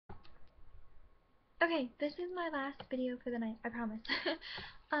Okay, this is my last video for the night, I promise.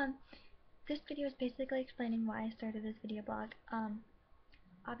 um, this video is basically explaining why I started this video blog.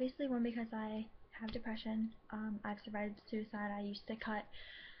 Obviously one, because I have depression, I've survived suicide, I used to cut.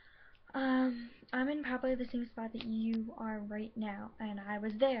 I'm in probably the same spot that you are right now, and I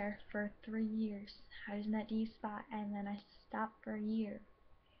was there for 3 years. I was in that deep spot, and then I stopped for a year.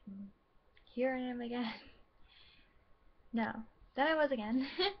 Here I am again. No. Then I was again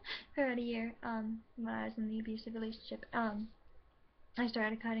for about a year, when I was in the abusive relationship. I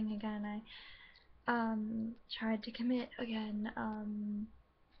started cutting again. I tried to commit again.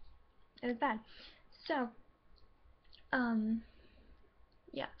 It was bad. So, um,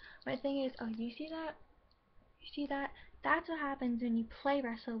 yeah. My thing is, oh, you see that? You see that? That's what happens when you play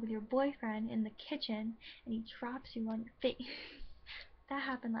wrestle with your boyfriend in the kitchen and he drops you on your face. That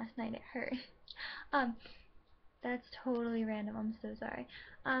happened last night. It hurt. Um, that's totally random. I'm so sorry.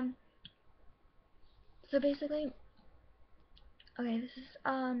 So basically, okay, this is,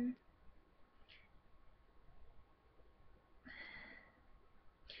 when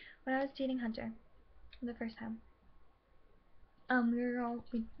I was dating Hunter the first time, we were all,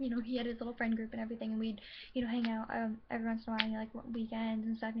 he had his little friend group and everything, and we'd, hang out, every once in a while, like, weekends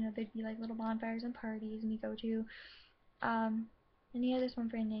and stuff, there'd be, like, little bonfires and parties, and we'd go to, and he had this one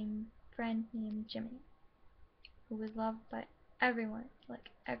friend named Jimmy, who was loved by everyone. Like,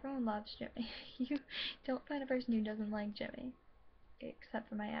 everyone loves Jimmy. You don't find a person who doesn't like Jimmy, except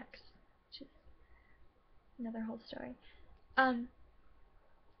for my ex, which is another whole story.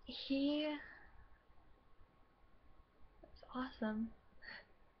 He was awesome.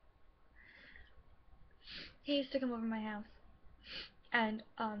 He used to come over my house, and,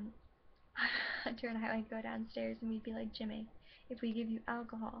 Hunter and I would go downstairs and we'd be like, Jimmy, if we give you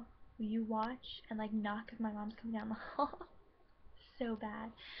alcohol, will you watch and like knock if my mom's coming down the hall? So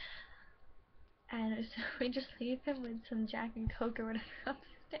bad. And so we just leave him with some Jack and Coke or whatever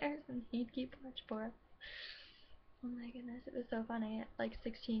upstairs, and he'd keep watch for us. Oh my goodness, it was so funny. At like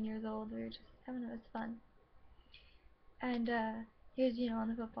 16 years old, we were just having, it was fun. And he was, on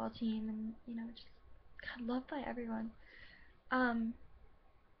the football team, and just loved by everyone.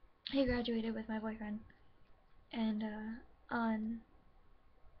 He graduated with my boyfriend, and on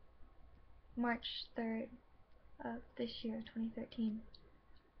March 3rd of this year, 2013,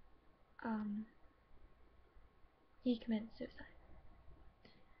 he committed suicide.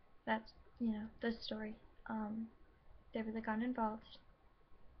 That's, the story. There was a gun involved.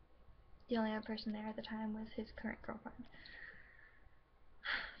 The only other person there at the time was his current girlfriend.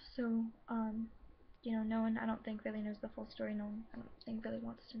 So, no one, I don't think, really knows the full story. No one, I don't think, really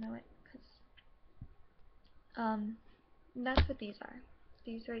wants to know it, because, that's what these are.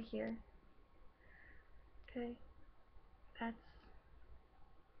 These right here. Okay? That's,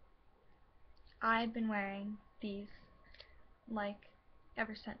 I've been wearing these, like,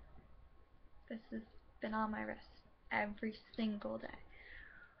 ever since. This has been on my wrist every single day.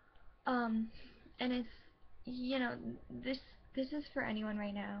 And it's, this is for anyone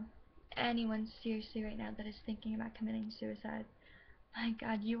right now. Anyone seriously right now that is thinking about committing suicide. My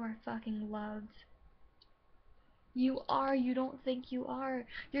God, you are fucking loved. You are. You don't think you are.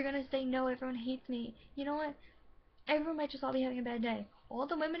 You're gonna say, no, everyone hates me. You know what? Everyone might just all be having a bad day. All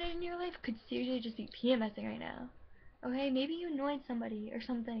the women in your life could seriously just be PMSing right now. Okay? Maybe you annoyed somebody or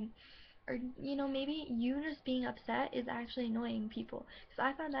something. Or, maybe you just being upset is actually annoying people.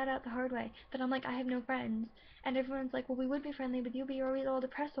 Because I found that out the hard way. That I'm like, I have no friends. And everyone's like, well, we would be friendly with you, but you're always all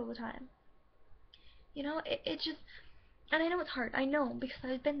depressed all the time. It's just, and I know it's hard. I know, because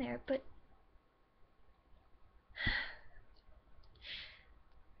I've been there, but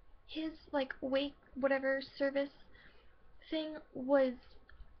his, like, wake, whatever, service thing was,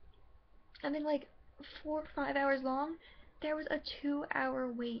 I think, like, 4 or 5 hours long. There was a 2-hour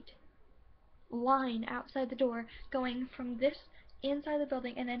wait line outside the door going from this inside the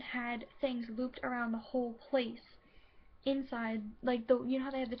building, and then had things looped around the whole place inside, like, how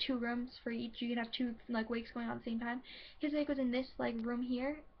they have the 2 rooms for each, you can have 2, like, wakes going on at the same time. His wake was in this, like, room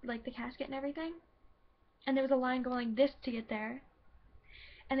here, like, the casket and everything, and there was a line going like this to get there,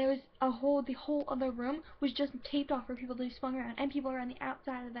 and there was the whole other room was just taped off for people to be swung around, and people are on the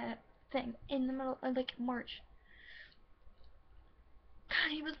outside of that thing in the middle of, like, March.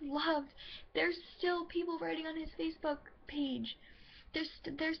 God, he was loved. There's still people writing on his Facebook page.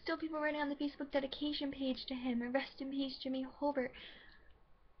 There's still people writing on the Facebook dedication page to him. And rest in peace, Jimmy Holbert.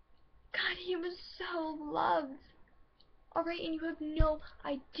 God, he was so loved. Alright, and you have no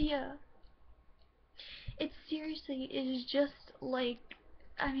idea. It seriously is just like,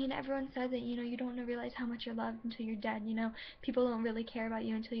 I mean, everyone says it, you don't realize how much you're loved until you're dead, people don't really care about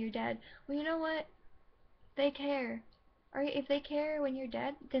you until you're dead. Well, you know what? They care. Alright, if they care when you're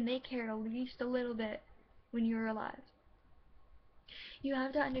dead, then they cared at least a little bit when you were alive. You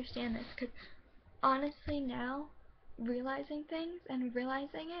have to understand this, because honestly now, realizing things and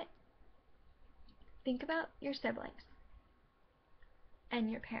realizing it, think about your siblings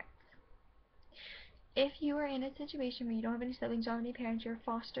and your parents. If you are in a situation where you don't have any siblings, don't have any parents, you're a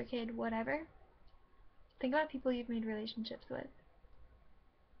foster kid, whatever, think about people you've made relationships with.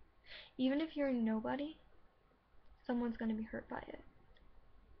 Even if you're nobody, someone's going to be hurt by it.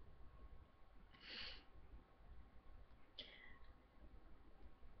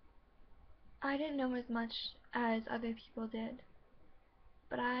 I didn't know as much as other people did,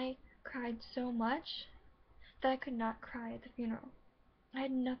 but I cried so much that I could not cry at the funeral. I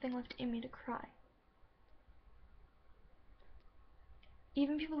had nothing left in me to cry.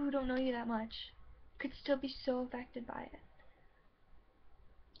 Even people who don't know you that much could still be so affected by it.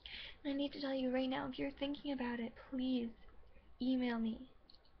 And I need to tell you right now, if you're thinking about it, please email me.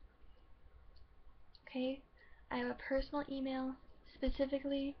 Okay? I have a personal email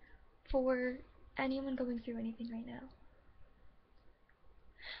specifically for anyone going through anything right now.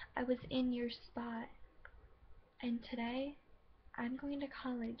 I was in your spot, and today I'm going to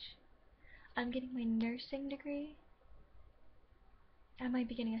college. I'm getting my nursing degree. I might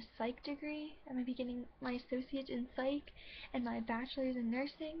be getting a psych degree. I might be getting my associate in psych and my bachelor's in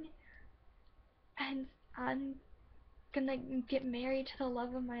nursing. And I'm gonna get married to the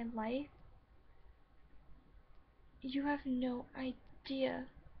love of my life. You have no idea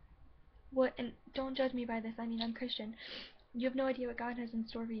what, and don't judge me by this, I mean I'm Christian. You have no idea what God has in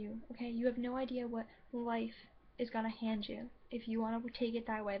store for you, okay? You have no idea what life is gonna hand you. If you want to take it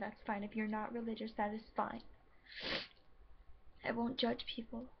that way, that's fine. If you're not religious, that is fine. I won't judge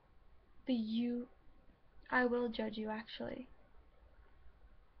people. But I will judge you actually,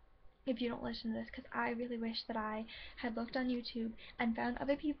 if you don't listen to this, because I really wish that I had looked on YouTube and found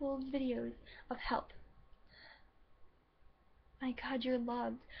other people's videos of help. My God, you're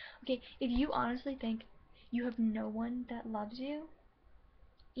loved. Okay, if you honestly think you have no one that loves you,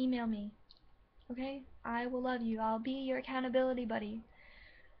 email me. Okay? I will love you. I'll be your accountability buddy.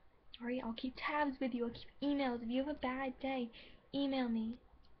 Alright, I'll keep tabs with you. I'll keep emails. If you have a bad day, email me.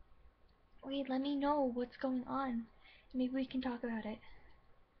 Wait, let me know what's going on. Maybe we can talk about it.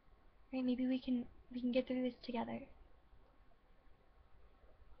 Right? Maybe we can get through this together.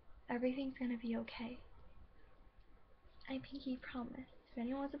 Everything's gonna be okay. I pinky promise. If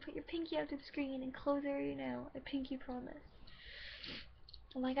anyone wants to put your pinky up to the screen and close it right now, I pinky promise.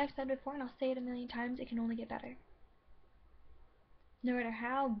 Like I've said before, and I'll say it a million times, it can only get better. No matter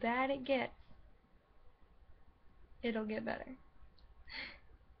how bad it gets, it'll get better.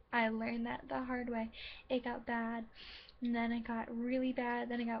 I learned that the hard way. It got bad, and then it got really bad,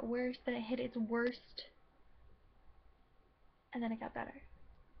 then it got worse, then it hit its worst, and then it got better.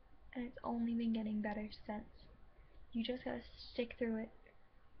 And it's only been getting better since. You just gotta stick through it.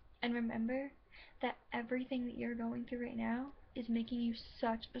 And remember that everything that you're going through right now is making you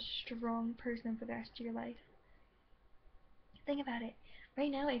such a strong person for the rest of your life. Think about it.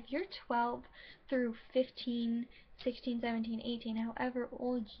 Right now, if you're 12 through 15, 16, 17, 18, however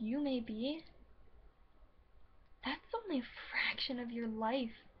old you may be, that's only a fraction of your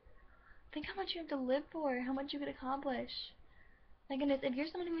life. Think how much you have to live for, how much you could accomplish. My goodness, if you're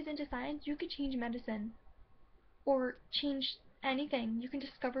someone who's into science, you could change medicine. Or change anything. You can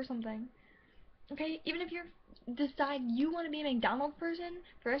discover something. Okay? Even if you decide you want to be a McDonald's person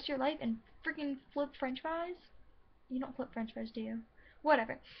for the rest of your life and freaking flip french fries. You don't flip french fries, do you?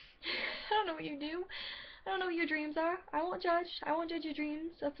 Whatever. I don't know what you do. I don't know what your dreams are. I won't judge. I won't judge your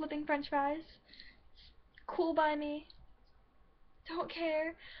dreams of flipping french fries. It's cool by me. Don't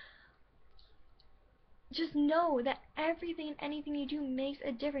care. Just know that everything and anything you do makes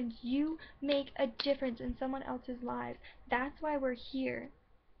a difference. You make a difference in someone else's life. That's why we're here.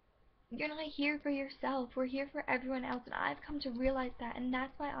 You're not here for yourself. We're here for everyone else, and I've come to realize that, and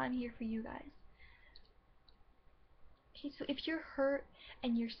that's why I'm here for you guys. Okay, so if you're hurt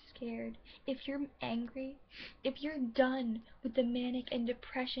and you're scared, if you're angry, if you're done with the manic and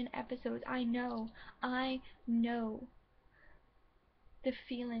depression episodes, I know the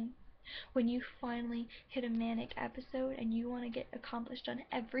feeling when you finally hit a manic episode and you want to get accomplished on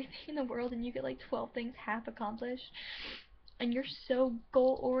everything in the world and you get like 12 things half accomplished and you're so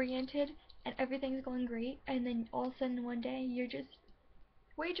goal oriented and everything's going great, and then all of a sudden one day you're just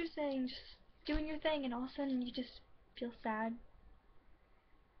waitressing, just doing your thing, and all of a sudden you just feel sad.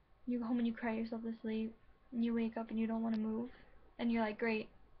 You go home and you cry yourself to sleep, and you wake up and you don't want to move, and you're like, great,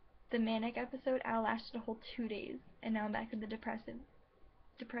 the manic episode outlasted a whole 2 days, and now I'm back in the depression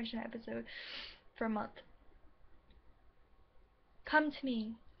episode for a month. come to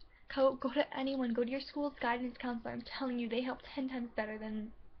me. Go to anyone. Go to your school's guidance counselor. I'm telling you, they help 10 times better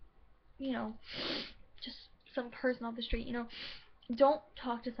than, you know, just some person off the street, you know. Don't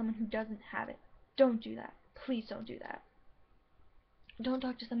talk to someone who doesn't have it. Don't do that. Please don't do that. Don't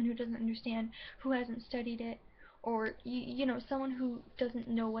talk to someone who doesn't understand, who hasn't studied it, or, you know, someone who doesn't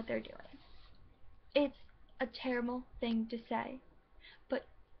know what they're doing. It's a terrible thing to say, but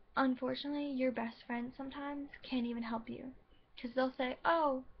unfortunately, your best friend sometimes can't even help you. Because they'll say,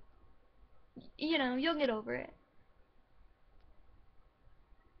 oh, you know, you'll get over it.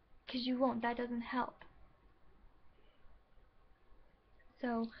 Because you won't. That doesn't help.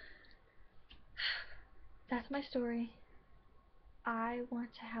 So, that's my story. I want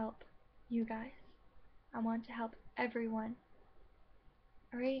to help you guys. I want to help everyone.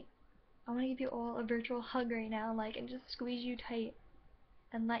 Alright? I want to give you all a virtual hug right now, like, and just squeeze you tight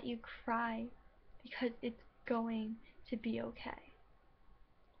and let you cry, because it's going to be okay.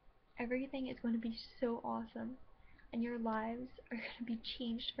 Everything is going to be so awesome, and your lives are going to be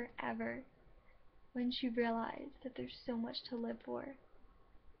changed forever once you realize that there's so much to live for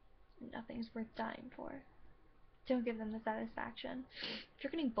and nothing's worth dying for. Don't give them the satisfaction. If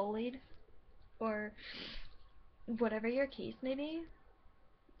you're getting bullied, or whatever your case may be,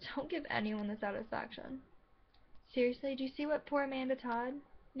 don't give anyone the satisfaction. Seriously, do you see what poor Amanda Todd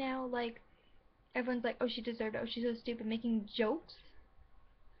now, like, everyone's like, oh, she deserved it, oh, she's so stupid, making jokes?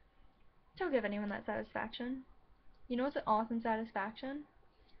 Don't give anyone that satisfaction. You know what's an awesome satisfaction?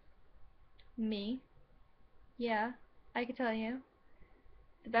 Me. Yeah, I can tell you.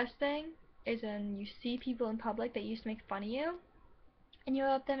 The best thing is when you see people in public that used to make fun of you, and you go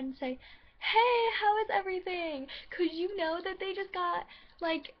up to them and say, hey, how is everything? 'Cause you know that they just got,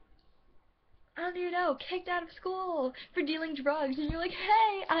 like, I don't even know, kicked out of school for dealing drugs, and you're like,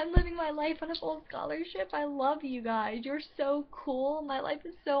 hey, I'm living my life on a full scholarship. I love you guys. You're so cool. My life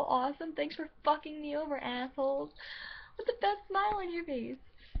is so awesome. Thanks for fucking me over, assholes. With the best smile on your face.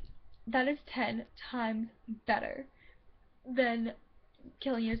 That is 10 times better than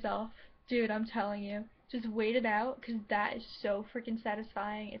killing yourself. Dude, I'm telling you. Just wait it out, because that is so freaking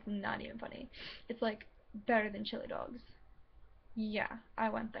satisfying. It's not even funny. It's like better than chili dogs. Yeah, I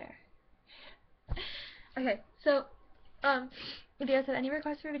went there. Okay, so, if you guys have any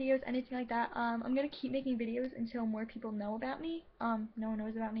requests for videos, anything like that, I'm gonna keep making videos until more people know about me. No one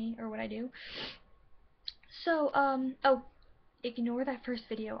knows about me or what I do. So, oh, ignore that first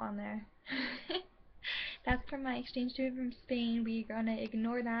video on there. That's from my exchange student from Spain. We're gonna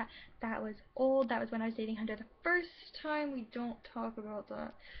ignore that. That was old. That was when I was dating Hunter the first time. We don't talk about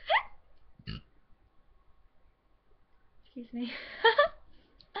that. Excuse me.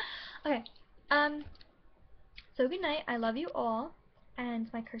 Okay, so good night. I love you all.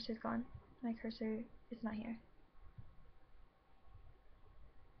 And my cursor's gone. My cursor is not here.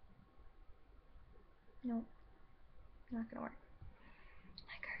 Nope. Not gonna work.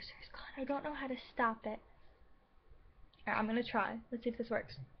 My cursor's gone. I don't know how to stop it. Alright, I'm gonna try. Let's see if this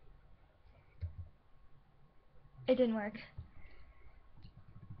works. It didn't work.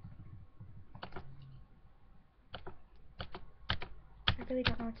 I really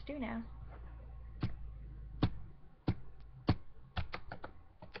don't know what to do now.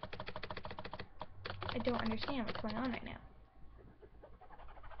 I don't understand what's going on right now.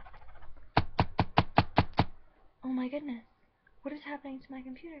 Oh my goodness. What is happening to my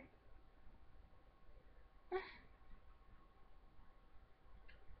computer?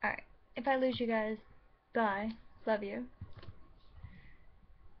 Alright. If I lose you guys, bye. Love you.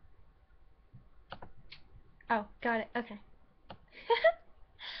 Oh, got it. Okay.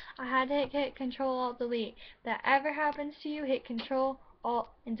 I had to hit Control Alt Delete. If that ever happens to you, hit Control Alt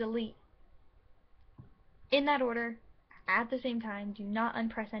and Delete. In that order, at the same time. Do not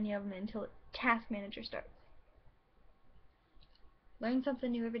unpress any of them until Task Manager starts. Learn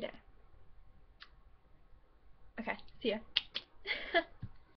something new every day. Okay, see ya.